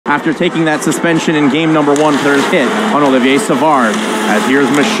after taking that suspension in game number 1 for his hit on Olivier Savard. As here's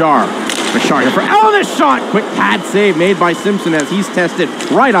Mešár. Mešár here for this shot. Quick pad save made by Simpson as he's tested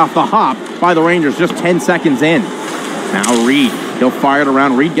right off the hop by the Rangers just 10 seconds in. Now Reed. He'll fire it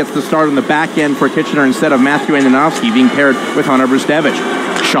around. Reed gets the start on the back end for Kitchener instead of Matthew Andonovski being paired with Hunter Brstevich.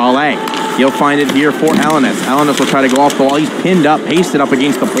 Chalet. He'll find it here for Elenis. Elenis will try to go off the wall. He's pinned up, pasted up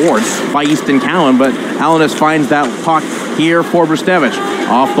against the boards by Easton Cowan, but Elenis finds that puck here for Brstevich.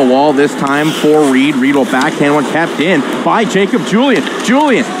 Off the wall this time for Reed. Reed will backhand one kept in by Jacob Julien.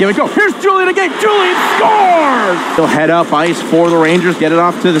 Julien, give it go. Here's Julien again. Julien scores! He'll head up ice for the Rangers. Get it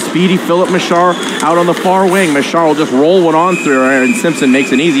off to the speedy Filip Mešár out on the far wing. Mešár will just roll one on through her, and Simpson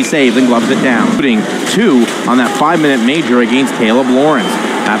makes an easy save and gloves it down. Putting 2 on that 5-minute major against Caleb Lawrence.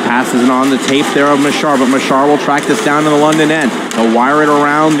 That pass isn't on the tape there of Mešár, but Mešár will track this down to the London end. He'll wire it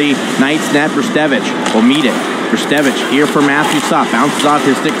around the Knights net. Brstevich will meet it. Brstevich here for Matthew Sopp. Bounces off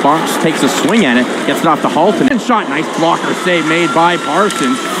his stick. Bonks takes a swing at it. Gets it off to Halton. And shot. Nice blocker save made by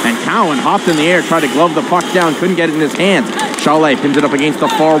Parsons. And Cowan hopped in the air, tried to glove the puck down. Couldn't get it in his hands. Chalet pins it up against the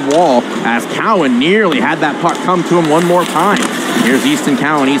far wall as Cowan nearly had that puck come to him one more time. Here's Easton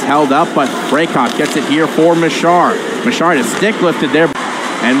Cowan. He's held up, but Rakoff gets it here for Mešár. Mešár is stick lifted there.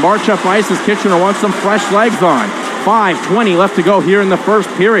 And march up ice as Kitchener wants some fresh legs on. 5:20 left to go here in the first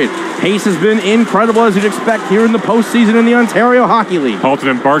period. Pace has been incredible as you'd expect here in the postseason in the Ontario Hockey League. Halton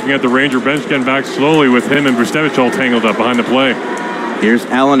embarking at the Ranger bench, getting back slowly with him and Brstevich all tangled up behind the play. Here's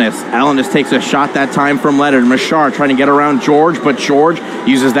Elenis. Elenis takes a shot that time from Leonard. Mešár trying to get around George, but George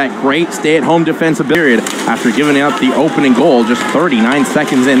uses that great stay-at-home defensive period after giving up the opening goal just 39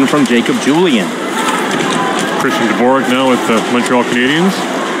 seconds in from Jacob Julien. Christian Dvorak now with the Montreal Canadiens.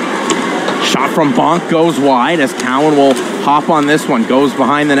 Shot from Bonk goes wide as Cowan will hop on this one. Goes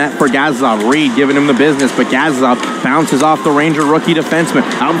behind the net for Gazov. Reed giving him the business, but Gazov bounces off the Ranger rookie defenseman.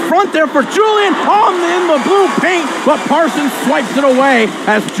 Out in front there for Julien in the blue paint, but Parsons swipes it away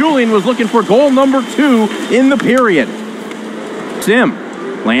as Julien was looking for goal number 2 in the period.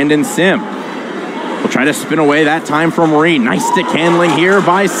 Landon Sim. Will try to spin away that time from Reed. Nice stick handling here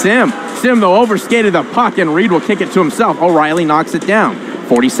by Sim. Sim, though, overskated the puck, and Reed will kick it to himself. O'Reilly knocks it down.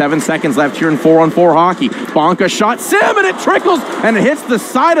 47 seconds left here in 4-on-4 hockey. Bonka shot, Sim, and it trickles, and it hits the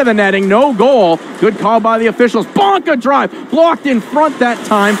side of the netting. No goal. Good call by the officials. Bonka drive, blocked in front that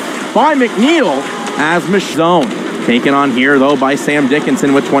time by McNeil as Zone. Taken on here, though, by Sam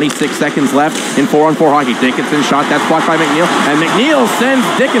Dickinson with 26 seconds left in 4-on-4 hockey. Dickinson shot, that's blocked by McNeil, and McNeil sends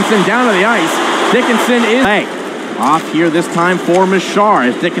Dickinson down to the ice. Dickinson is off here this time for Mešár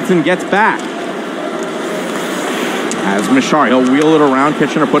as Dickinson gets back. As Mešár, he'll wheel it around.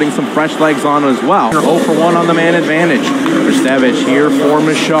 Kitchener putting some fresh legs on as well. 0 for 1 on the man advantage. Brstevich here for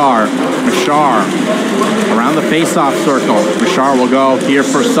Mešár. Mešár around the face-off circle. Mešár will go here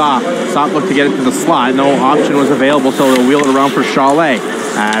for Sopp. Sopp looked to get it to the slot. No option was available, so they'll wheel it around for Chalet.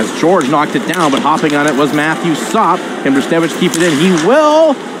 As George knocked it down, but hopping on it was Matthew Sopp. Can Brstevich keep it in? He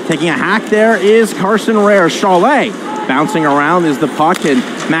will. Taking a hack there is Carson Rare. Chalet bouncing around is the puck, and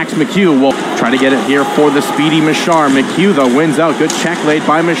Max McHugh will try to get it here for the speedy Mešár. McHugh, though, wins out. Good check laid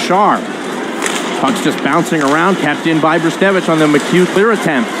by Mešár. Puck's just bouncing around, kept in by Brstevich on the McHugh clear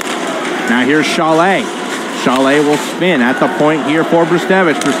attempt. Now here's Chalet. Chalet will spin at the point here for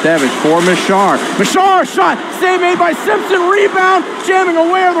Brstevich. Brstevich for Mešár. Mešár shot, save made by Simpson, rebound, jamming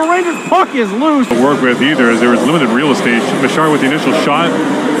away. The Rangers puck is loose. Work with either as there was limited real estate. Mešár with the initial shot,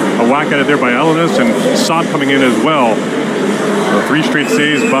 a whack at it there by Elenis, and Sopp coming in as well. So 3 straight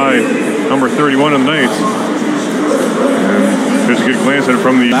saves by number 31 on the Knights. And there's a good glance at it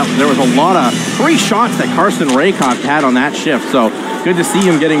from the... There was a lot of 3 shots that Carson Rakoff had on that shift, so good to see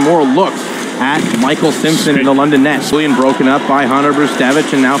him getting more looks at Michael Simpson in the London net. Julian broken up by Hunter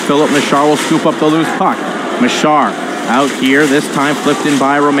Brstevich, and now Filip Mešár will scoop up the loose puck. Mešár out here, this time flipped in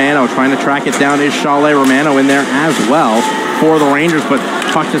by Romano. Trying to track it down is Chalet. Romano in there as well for the Rangers, but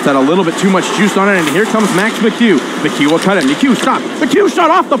puck just had a little bit too much juice on it, and here comes Max McHugh. McHugh will cut it. McHugh stop. McHugh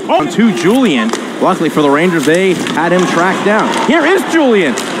shot off the post to Julien. Luckily for the Rangers, they had him tracked down. Here is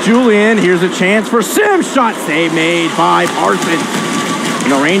Julien. Julien, here's a chance for Sim. Shot save made by Parsons.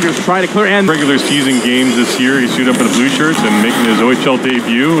 And the Rangers try to clear and regular season games this year. He suited up for the Blue Shirts and making his OHL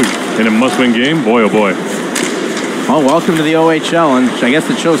debut in a must-win game. Boy, oh boy. Well, welcome to the OHL, and I guess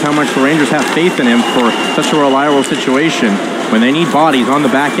it shows how much the Rangers have faith in him for such a reliable situation when they need bodies on the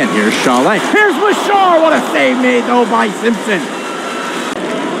back end. Here's Chalet. Here's Mešár. What a save made, though, by Simpson.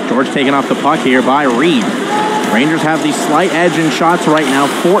 George taking off the puck here by Reed. Rangers have the slight edge in shots right now,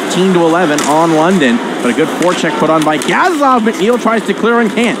 14-11 on London, but a good forecheck put on by Gazov. McNeil tries to clear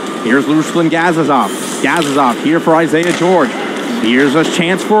and can't. Here's Ruslan Gazov. Gazov here for Isaiah George. Here's a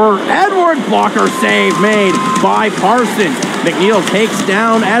chance for Edward. Blocker save made by Parsons. McNeil takes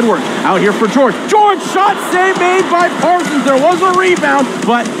down Edward. Out here for George. George, shot save made by Parsons. There was a rebound,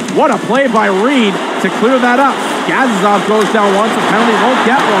 but what a play by Reed to clear that up. Gazizov goes down once. A penalty won't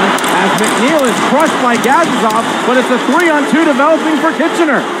get one as McNeil is crushed by Gazizov, but it's a 3-on-2 developing for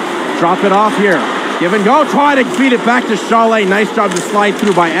Kitchener. Drop it off here. Give and go. Try to feed it back to Chalet. Nice job to slide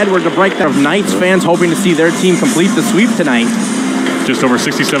through by Edward to break that. Of Knights fans hoping to see their team complete the sweep tonight. Just over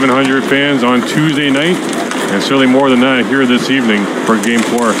 6,700 fans on Tuesday night, and certainly more than that here this evening for Game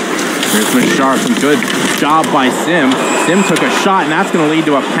 4. Here's Mešár, some good job by Sim. Sim took a shot, and that's going to lead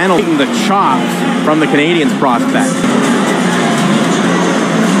to a penalty. The chops from the Canadians prospect.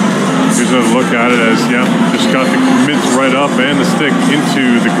 Here's a look at it as, just got the mitts right up and the stick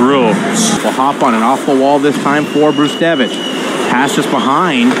into the grill. Will hop on and off the wall this time for Brustevich. Pass just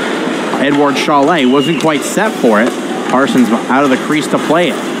behind Edward Chalet. Wasn't quite set for it. Parsons out of the crease to play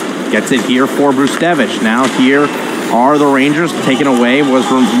it. Gets it here for Brustevich. Now here are the Rangers. Taken away was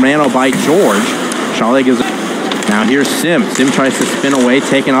Romano by George. Chalet gives it. Now here's Sim. Sim tries to spin away.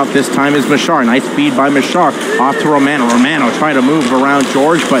 Taken up this time is Mešár. Nice feed by Mešár. Off to Romano. Romano trying to move around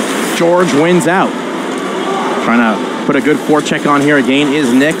George, but George wins out. Trying to put a good forecheck on here again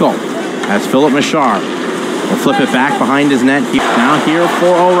is Nickel. As Filip Mešár will flip it back behind his net. Now here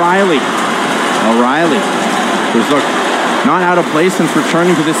for O'Reilly. O'Reilly, who's looked not out of place since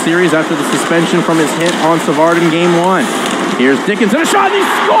returning to this series after the suspension from his hit on Savard in Game 1. Here's Dickinson, a shot, and he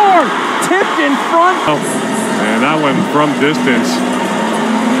scored! Tipped in front. And that one from distance.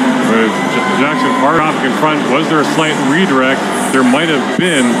 With Jackson Park in front, was there a slight redirect? There might have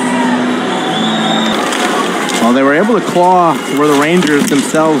been. Well, they were able to claw where the Rangers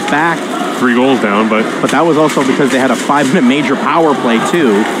themselves back. 3 goals down, but that was also because they had a 5-minute major power play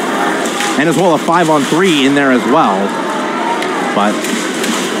too. And as well a 5-on-3 in there as well. But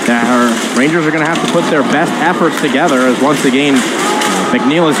the Rangers are going to have to put their best efforts together as once again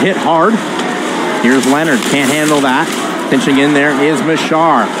McNeil is hit hard. Here's Leonard, can't handle that. Pinching in there is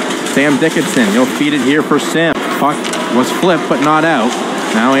Mešár. Sam Dickinson, he'll feed it here for Sim. Puck was flipped but not out.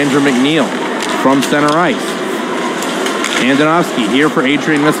 Now Andrew McNeil from center ice. Andonovski here for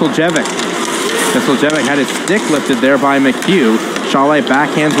Adrian Misljevic. Misljevic had his stick lifted there by McHugh. Chalet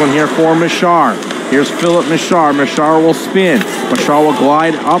backhands one here for Mešár. Here's Filip Mešár. Mešár will spin. Mešár will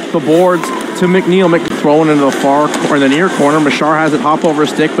glide up the boards to McNeil. Throwing into the far or the near corner. Mešár has it hop over a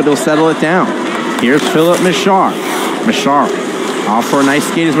stick, but he'll settle it down. Here's Filip Mešár. Mešár off for a nice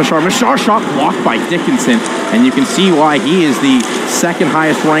skate is Mešár. Mešár shot blocked by Dickinson, and you can see why he is the second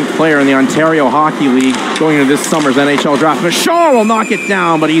highest ranked player in the Ontario Hockey League going into this summer's NHL draft. Mešár will knock it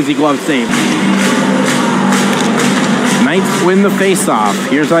down, but easy glove save. Knights win the faceoff.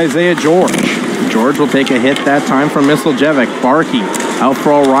 Here's Isaiah George. George will take a hit that time from Misljevic. Barkey out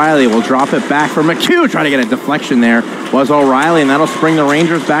for O'Reilly. Will drop it back for McHugh. Try to get a deflection there. Was O'Reilly, and that'll spring the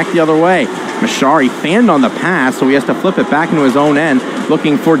Rangers back the other way. Mešár, he fanned on the pass, so he has to flip it back into his own end,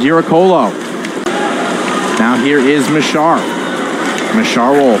 looking for Diracolo. Now here is Mešár.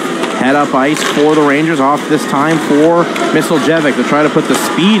 Mešár will head up ice for the Rangers. Off this time for Misljevic. To try to put the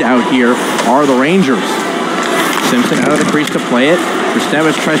speed out here are the Rangers. Simpson out of the crease to play it.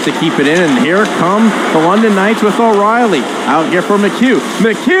 Brustevich tries to keep it in, and here come the London Knights with O'Reilly. Out here for McHugh.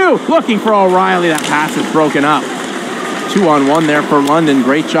 McHugh looking for O'Reilly. That pass is broken up. 2-on-1 there for London.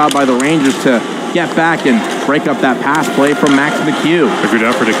 Great job by the Rangers to get back and break up that pass play from Max McHugh. A good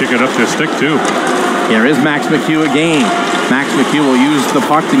effort to kick it up to a stick, too. Here is Max McHugh again. Max McHugh will use the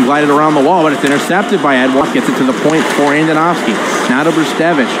puck and glide it around the wall, but it's intercepted by Edward. Gets it to the point for Andonovski. Now to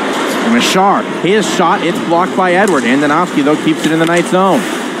Brustevich. And Mešár, his shot, it's blocked by Edward. Andonovski, though, keeps it in the night zone.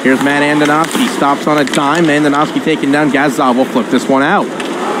 Here's Matt Andonovski, stops on a dime. Andonovski taking down. Gazizov will flip this one out.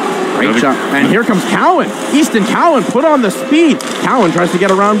 Great shot. And here comes Cowan. Easton Cowan put on the speed. Cowan tries to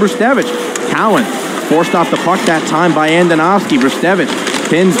get around Brustevich. Cowan forced off the puck that time by Andonovski. Brustevich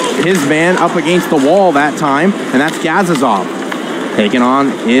pins his man up against the wall that time, and that's Gazizov. Taken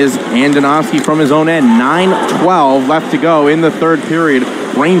on is Andonovski from his own end. 9:12 left to go in the third period.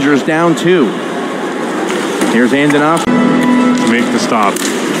 Rangers down 2. Here's Andonovski. Make the stop.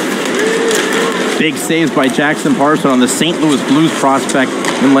 Big saves by Jackson Parson on the St. Louis Blues prospect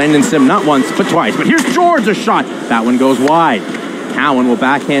in Landon Sim. Not once, but twice. But here's George, a shot. That one goes wide. Cowan will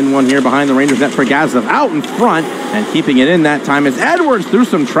backhand one here behind the Rangers net for Gazizov. Out in front, and keeping it in that time is Edwards through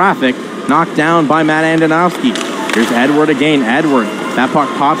some traffic. Knocked down by Matt Andonovski. Here's Edward again. Edward. That puck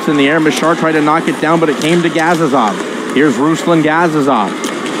pops in the air. Mešár tried to knock it down, but it came to Gazizov. Here's Ruslan Gazizov.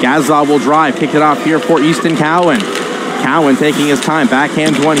 Gazizov will drive. Kick it off here for Easton Cowan. Cowan taking his time.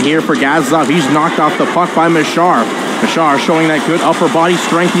 Backhands one here for Gazizov. He's knocked off the puck by Mešár. Mešár showing that good upper body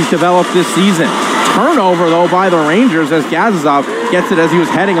strength he's developed this season. Turnover, though, by the Rangers as Gazizov gets it as he was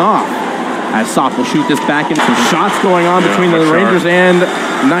heading off. As Sop will shoot this back in. Some shots going on between the Rangers and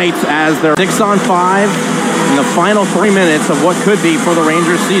Knights as they're 6-on-5 in the final 3 minutes of what could be for the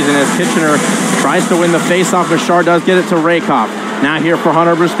Rangers season as Kitchener tries to win the faceoff. Mešár does get it to Rakoff. Now here for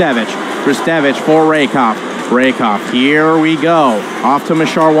Hunter Brzustevich. Brzustevich for Rakoff. Rakoff, here we go. Off to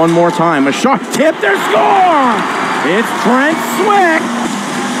Mešár one more time. Mešár tipped their score! It's Trent Swick!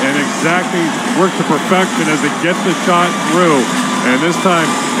 And exactly worked to perfection as they get the shot through. And this time,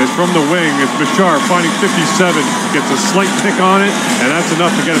 it's from the wing. It's Mešár finding 57, gets a slight pick on it, and that's enough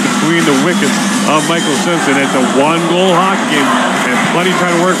to get it between the wickets of Michael Simpson. It's a one-goal hockey game, and plenty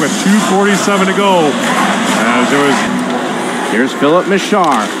trying to work with 2:47 to go. As there was... Here's Filip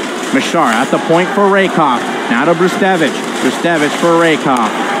Mešár. Mešár at the point for Rakoff. Now to Brzustevich. Brzustevich for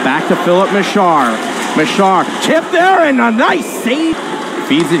Rakoff. Back to Filip Mešár. Mešár tipped there, and a nice save.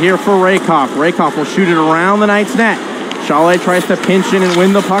 Feeds it here for Rakoff. Rakoff will shoot it around the Knights' net. Chalet tries to pinch in and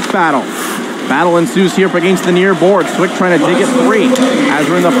win the puck battle. Battle ensues here up against the near board. Swick trying to dig it free as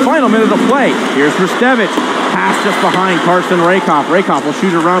we're in the final minute of play. Here's Brzustevich. Pass just behind Carson Rakoff. Rakoff will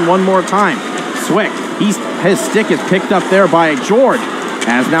shoot it around one more time. Swick, his stick is picked up there by George.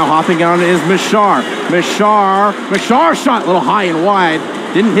 As now hopping on is Mešár. Mešár shot a little high and wide.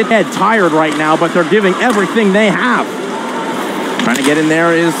 Didn't hit head, tired right now, but they're giving everything they have. Trying to get in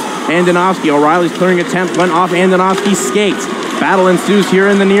there is Andonovski. O'Reilly's clearing attempt went off Andonovski's skates. Battle ensues here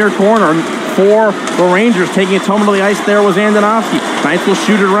in the near corner for the Rangers. Taking it home to the ice there was Andonovski. Knights will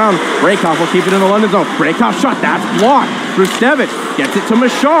shoot it around. Rakoff will keep it in the London zone. Rakoff shot, that's blocked. Brzustevich gets it to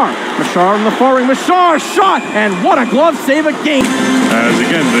Mešár. Mešár in the forward. Mešár shot, and what a glove save again. As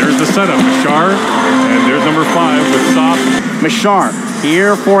again, there's the setup. Mešár, and there's number 5 with Sop. Mešár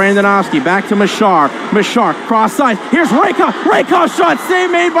here for Andonovski. Back to Mešár. Mešár cross side. Here's Rakoff. Rakoff shot.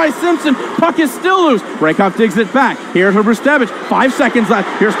 Save made by Simpson. Puck is still loose. Rakoff digs it back. Here's for Brzustevich. 5 seconds left.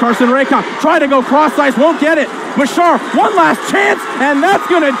 Here's Carson Rakoff. Try to go cross ice. Won't get it. Mešár, one last chance, and that's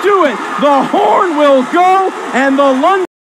going to do it. The horn will go, and the London